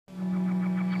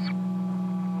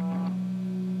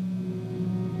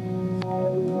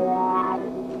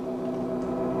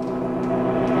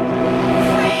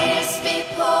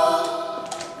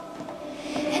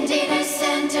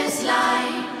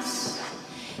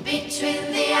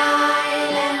Between the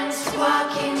islands,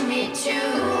 walking me to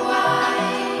white.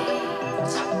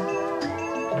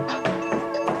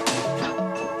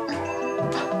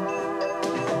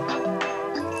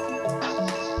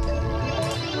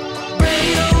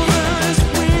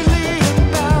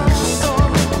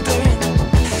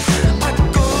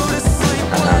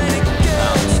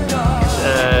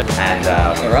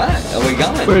 Alright, are we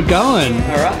going? We're going.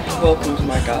 Alright, welcome to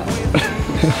my garden.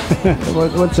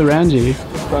 What's around you?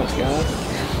 Front garden.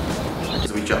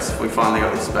 We finally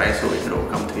got this space where we could all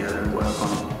come together and work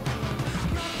on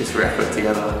this record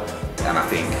together. And I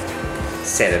think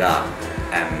set it up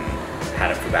and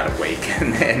had it for about a week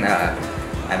and then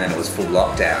it was full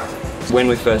lockdown. When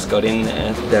we first got in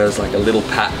there was like a little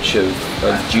patch of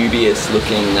dubious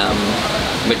looking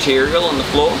material on the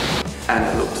floor. And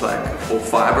it looked like all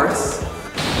fibrous.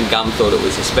 And Gum thought it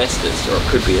was asbestos, or it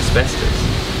could be asbestos.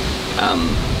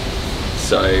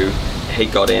 So he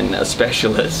got in a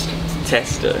specialist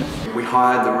tester. We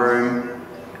hired the room,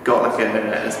 got like an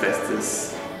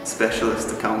asbestos specialist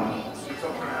to come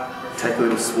take a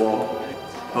little swab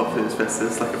of the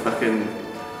asbestos, like a fucking,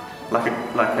 like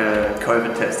a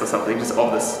COVID test or something, just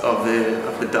of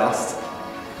the dust.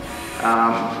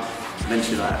 Then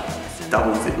she like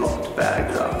double ziplocked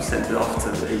bagged up, sent it off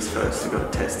to the East Coast and got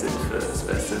it tested for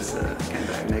asbestos, and it came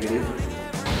back negative.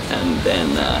 And then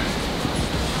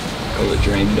call it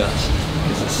dream dust,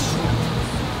 because it's,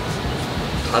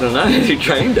 I don't know,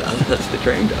 dream dust, that's the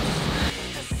dream dust.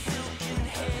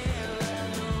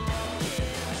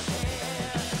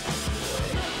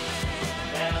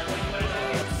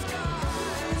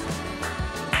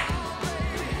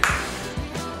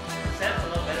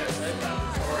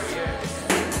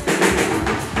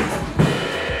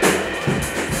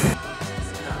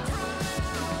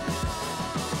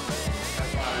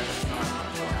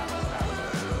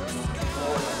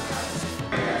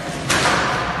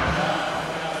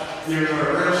 You're a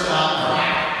real shot.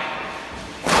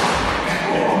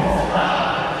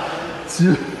 Is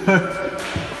it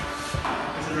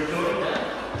recording now?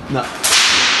 No.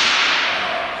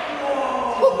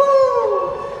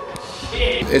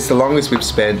 It's the longest we've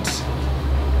spent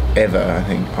ever, I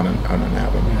think, on an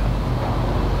album.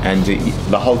 And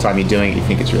the whole time you're doing it, you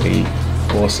think it's really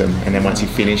awesome, and then once you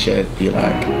finish it, you're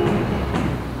like,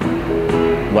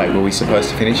 wait, were we supposed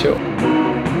to finish it?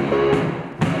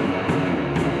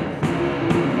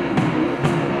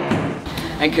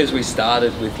 And because we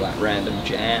started with like random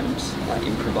jams, like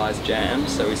improvised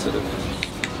jams, so we sort of,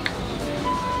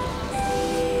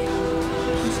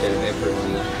 instead of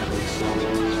everyone like having a song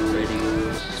ready.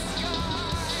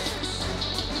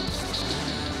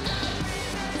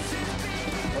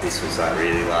 This was like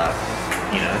really like,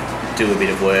 you know, do a bit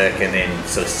of work and then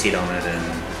sort of sit on it and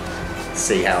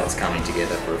see how it's coming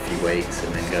together for a few weeks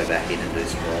and then go back in and do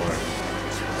some more.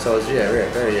 So it was, yeah,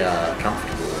 very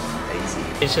comfortable and easy.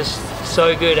 It's just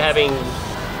so good having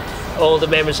all the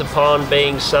members of Pond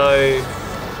being so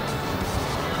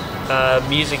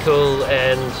musical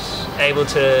and able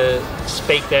to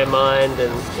speak their mind,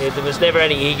 and there was never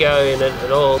any ego in it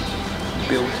at all.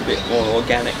 Built a bit more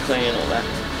organically and all that.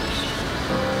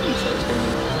 So it's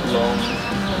been long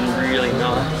and really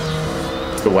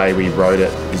nice. The way we wrote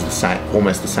it is the same,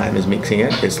 almost the same as mixing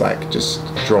it. It's like just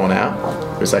drawn out.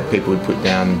 It was like people would put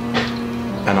down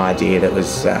an idea that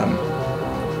was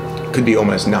could be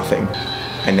almost nothing,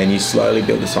 and then you slowly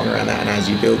build the song around that, and as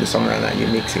you build the song around that, you're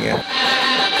mixing it.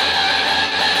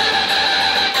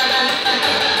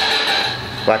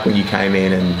 Like when you came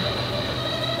in and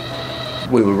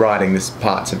we were writing this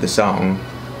parts of the song,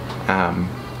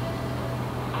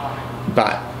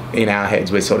 but in our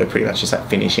heads we're sort of pretty much just like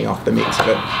finishing off the mix of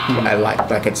it.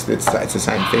 Like it's the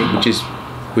same thing,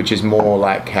 which is more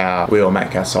like how we all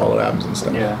make our solo albums and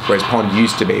stuff. Yeah. Whereas Pond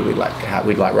used to be, we'd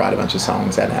write a bunch of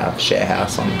songs at our share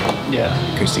house on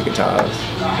acoustic guitars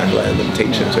and learn them,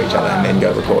 teach them to each other, and then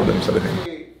go record them, sort of thing.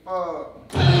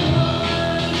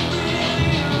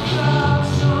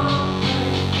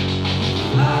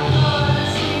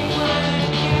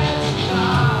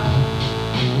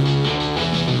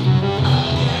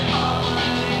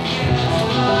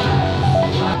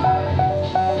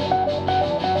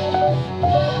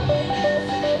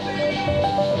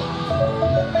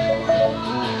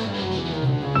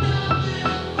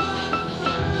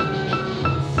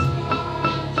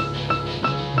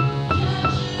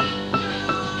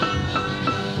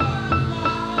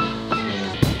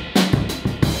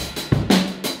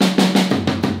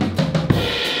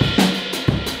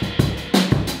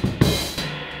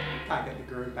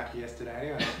 Back yesterday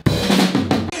anyway.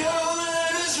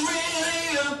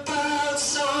 About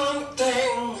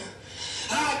something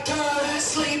I gotta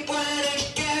sleep when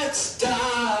it gets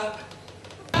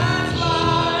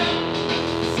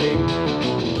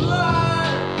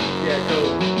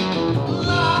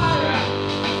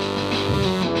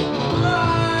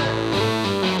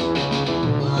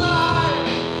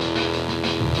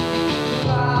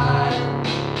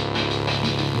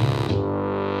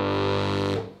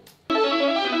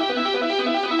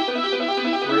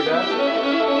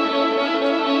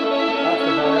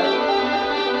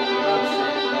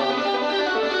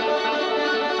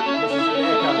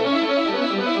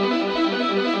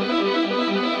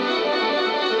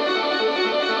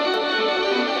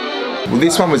Well,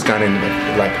 this one was done in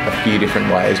like a few different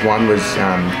ways. One was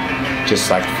just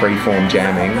like freeform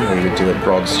jamming. We would do it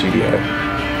Broad Studio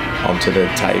onto the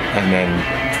tape, and then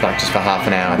like just for half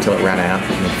an hour until it ran out,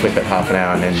 and then flip it half an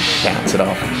hour and then bounce it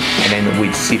off, and then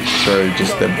we'd sift through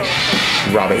just the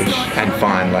rubbish and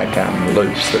find like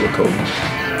loops that were cool.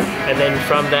 And then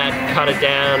from that, cut it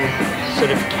down,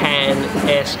 sort of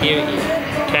Can-esque.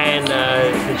 Can,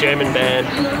 the German band,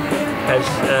 has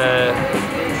a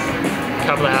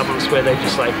couple of albums where they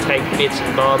just like take bits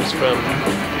and bobs from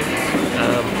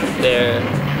their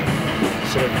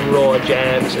sort of raw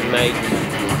jams and make,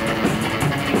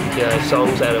 you know,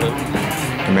 songs out of them.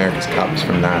 America's Cup's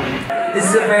from that. This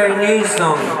is a very new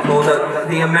song called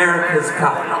The America's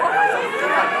Cup.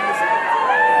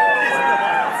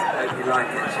 Hope you like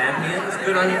it, champions.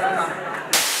 Good on you.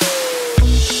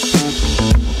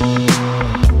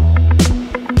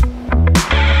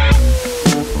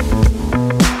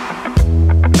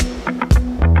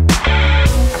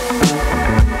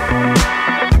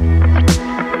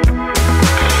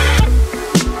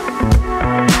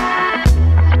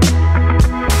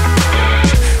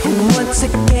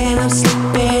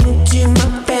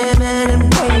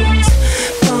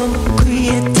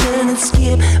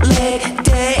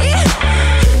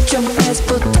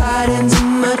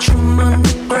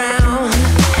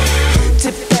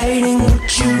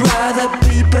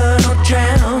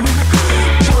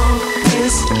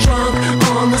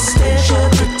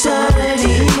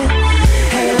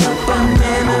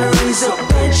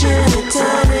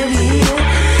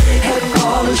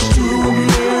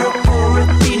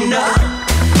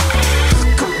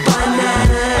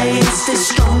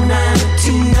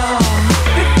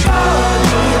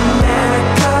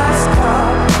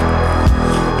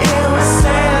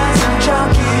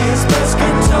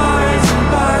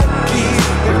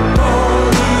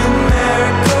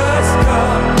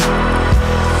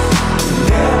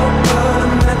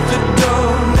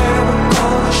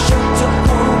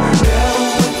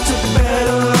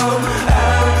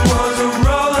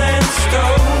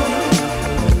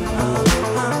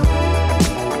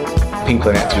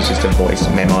 That was just a voice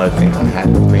memo thing I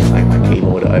had with me playing my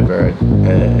keyboard over a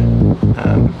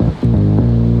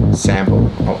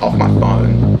sample off my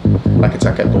phone. Like it's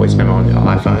like a voice memo on the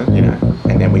iPhone, you know,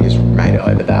 and then we just made it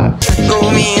over that.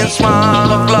 Tickle me and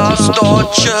smile of glass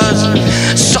tortures,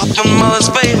 soften my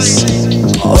space.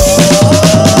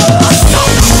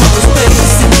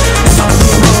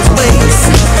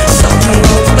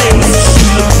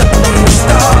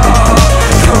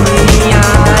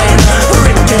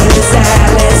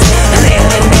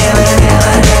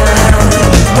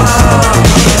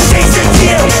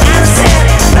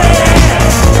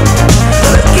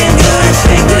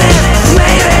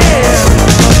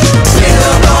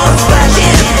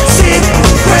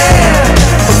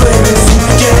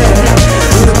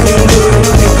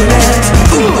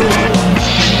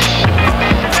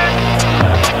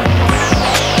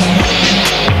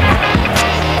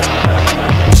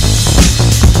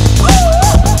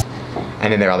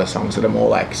 And then there are other songs that are more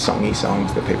like songy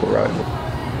songs that people wrote.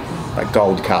 Like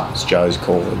Gold Cups, Joe's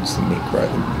chords, and Mick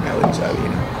wrote the melodies over, you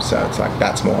know. So it's like,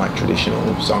 that's more like traditional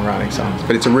songwriting songs.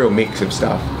 But it's a real mix of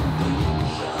stuff.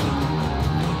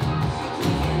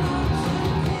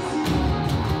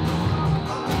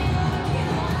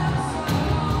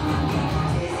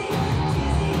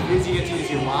 You get to use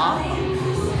your wah.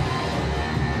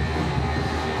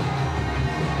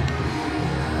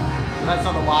 That's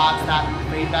not the wah, it's that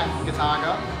feedback guitar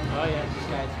go. Oh yeah,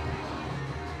 okay.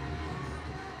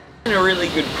 In a really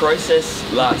good process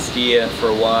last year for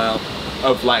a while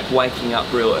of like waking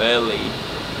up real early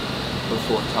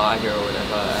before Tiger or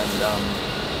whatever, and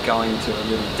going to a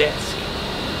little desk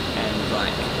and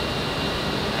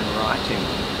writing.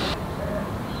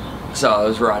 So I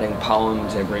was writing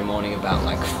poems every morning about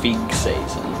like fig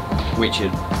season, which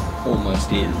it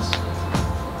almost is,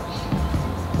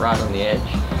 right on the edge.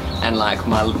 And like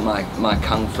my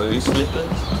kung fu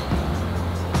slippers,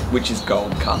 which is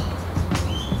Gold Cup.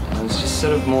 And I was just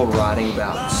sort of more writing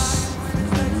about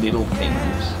little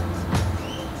things,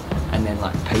 and then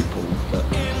like people that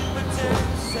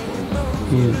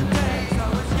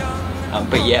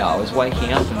but yeah, I was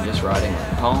waking up and just writing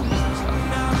like poems and stuff,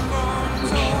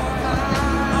 which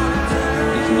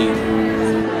is new.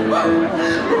 Run,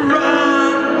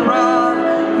 run, run,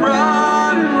 run.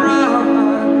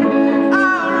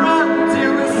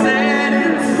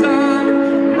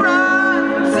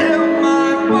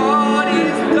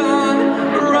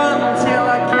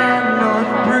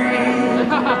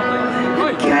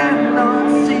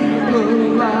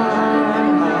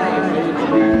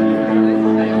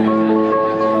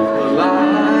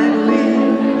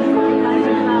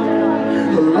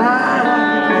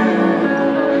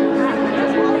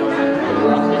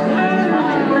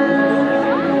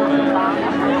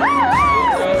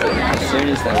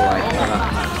 because they were like,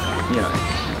 you know,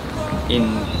 in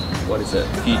what is it,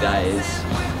 a few days,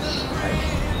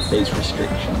 like these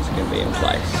restrictions are going to be in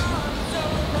place.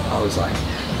 I was like,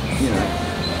 you know,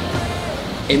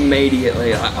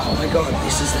 immediately like, oh my god,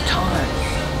 this is the time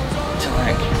to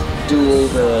like do all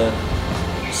the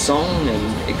song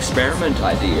and experiment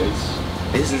ideas.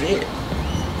 This is it.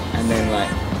 And then like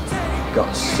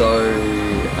got so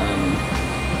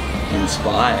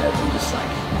inspired and just like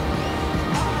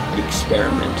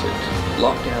experimented.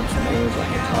 Lockdown for me was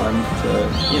like a time to,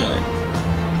 you know,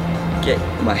 get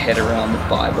my head around the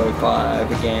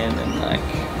 505 again and like,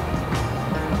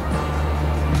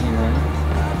 you know,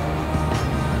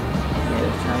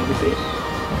 meditate a bit.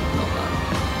 Not much.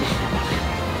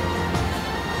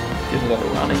 Did a lot of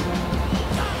running.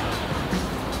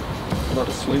 A lot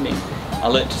of swimming. I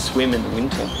learnt to swim in the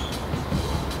winter.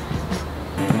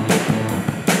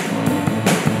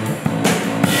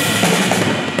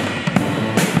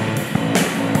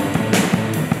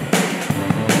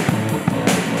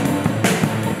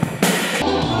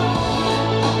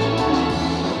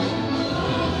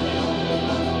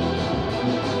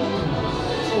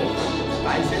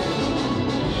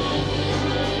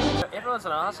 Everyone's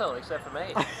an arsehole except for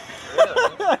me.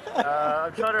 Really.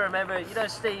 I'm trying to remember, you know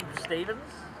Steve Stevens?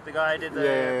 The guy who did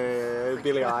the... Yeah,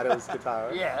 Billy Idol's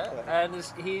guitar. Yeah, and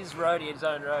his roadie, his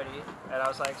own roadie, and I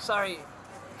was like, sorry,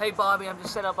 hey Bobby, I'm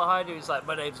just set up behind you. He's like,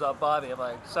 my name's not Bobby. I'm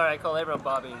like, sorry, I call everyone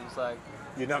Bobby. And he's like,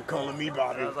 you're not calling me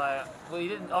Bobby. And I was like, well, you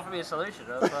didn't offer me a solution.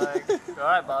 I was like,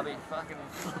 alright Bobby, fucking,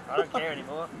 I don't care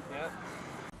anymore. Yeah.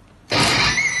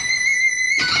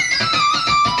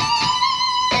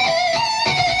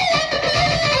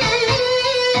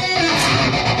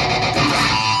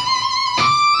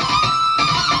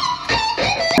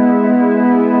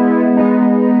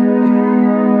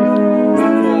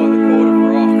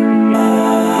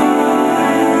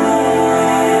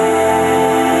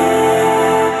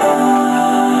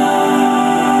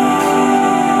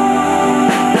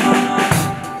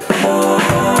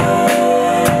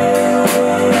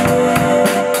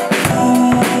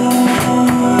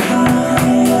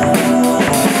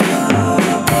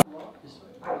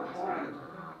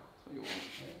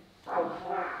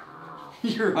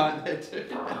 You're right there too.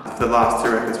 The last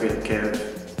two records we had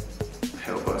Kev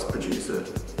help us produce it.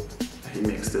 He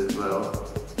mixed it as well.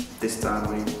 This time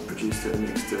we produced it and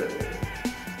mixed it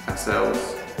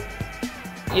ourselves.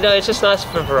 You know, it's just nice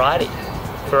for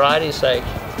variety's sake.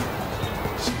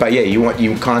 But yeah,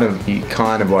 you kind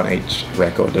of want each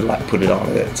record to like put it on.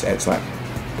 It's like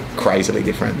crazily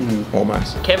different,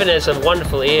 almost. Kevin has a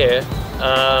wonderful ear,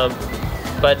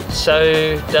 but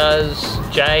so does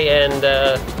Jay and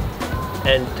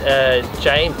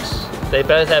James. They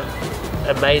both have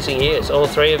amazing ears. All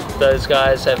three of those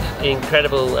guys have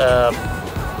incredible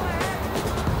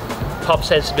pop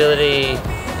sensibility,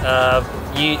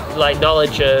 like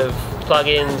knowledge of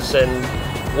plugins and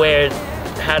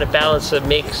how to balance a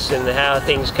mix and how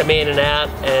things come in and out,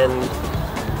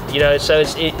 and you know, so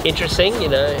it's interesting. You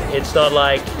know, it's not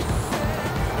like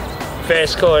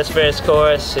verse chorus.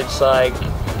 It's like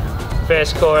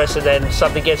verse chorus and then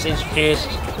something gets introduced,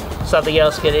 something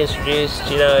else gets introduced.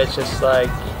 You know, it's just like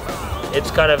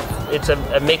it's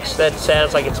a mix that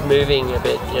sounds like it's moving a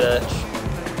bit. You know,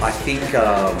 I think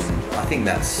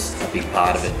that's a big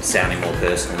part of it, sounding more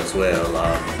personal as well.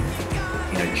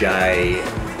 You know, Jay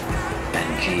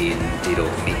and Jin did all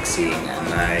the mixing, and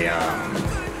they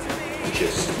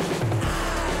just,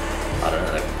 I don't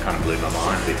know, they kind of blew my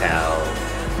mind with how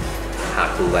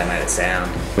cool they made it sound.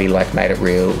 We like made it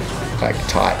real, like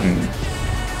tight and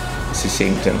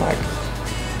succinct and like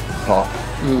pop,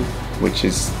 which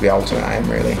is the ultimate aim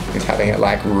really, is having it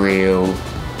like real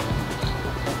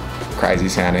crazy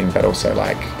sounding, but also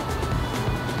like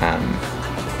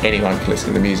anyone can listen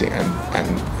to the music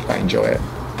and like, enjoy it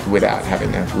without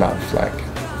having to love like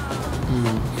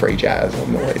free jazz or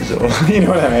noise, or you know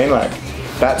what I mean? Like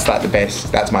that's like the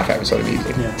best. That's my favorite sort of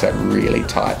music. Yeah. It's like really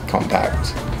tight,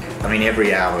 compact. I mean,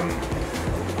 every album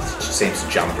seems to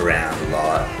jump around a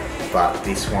lot, but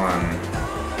this one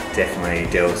definitely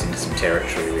delves into some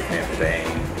territory we've never been.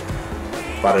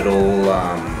 But it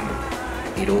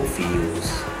all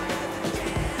feels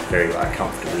very like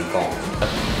comfortably Bond.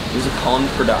 It was a Pond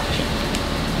production,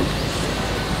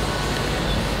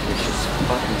 which is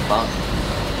fucking fun.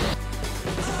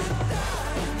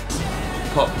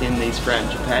 Popped in these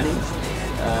frangipanis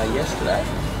yesterday.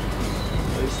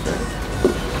 Those three.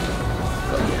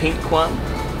 Got the pink one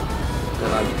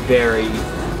that I very,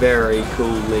 very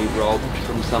coolly robbed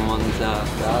from someone's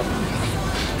garden.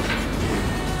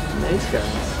 And these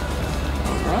guys.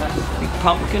 Alright, big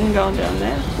pumpkin going down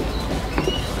there.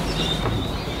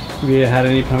 Have you had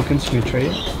any pumpkins from your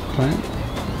tree plant?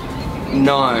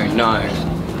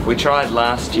 No. We tried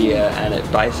last year and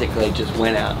it basically just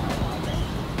went out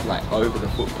like over the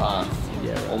footpath,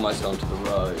 almost onto the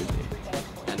road.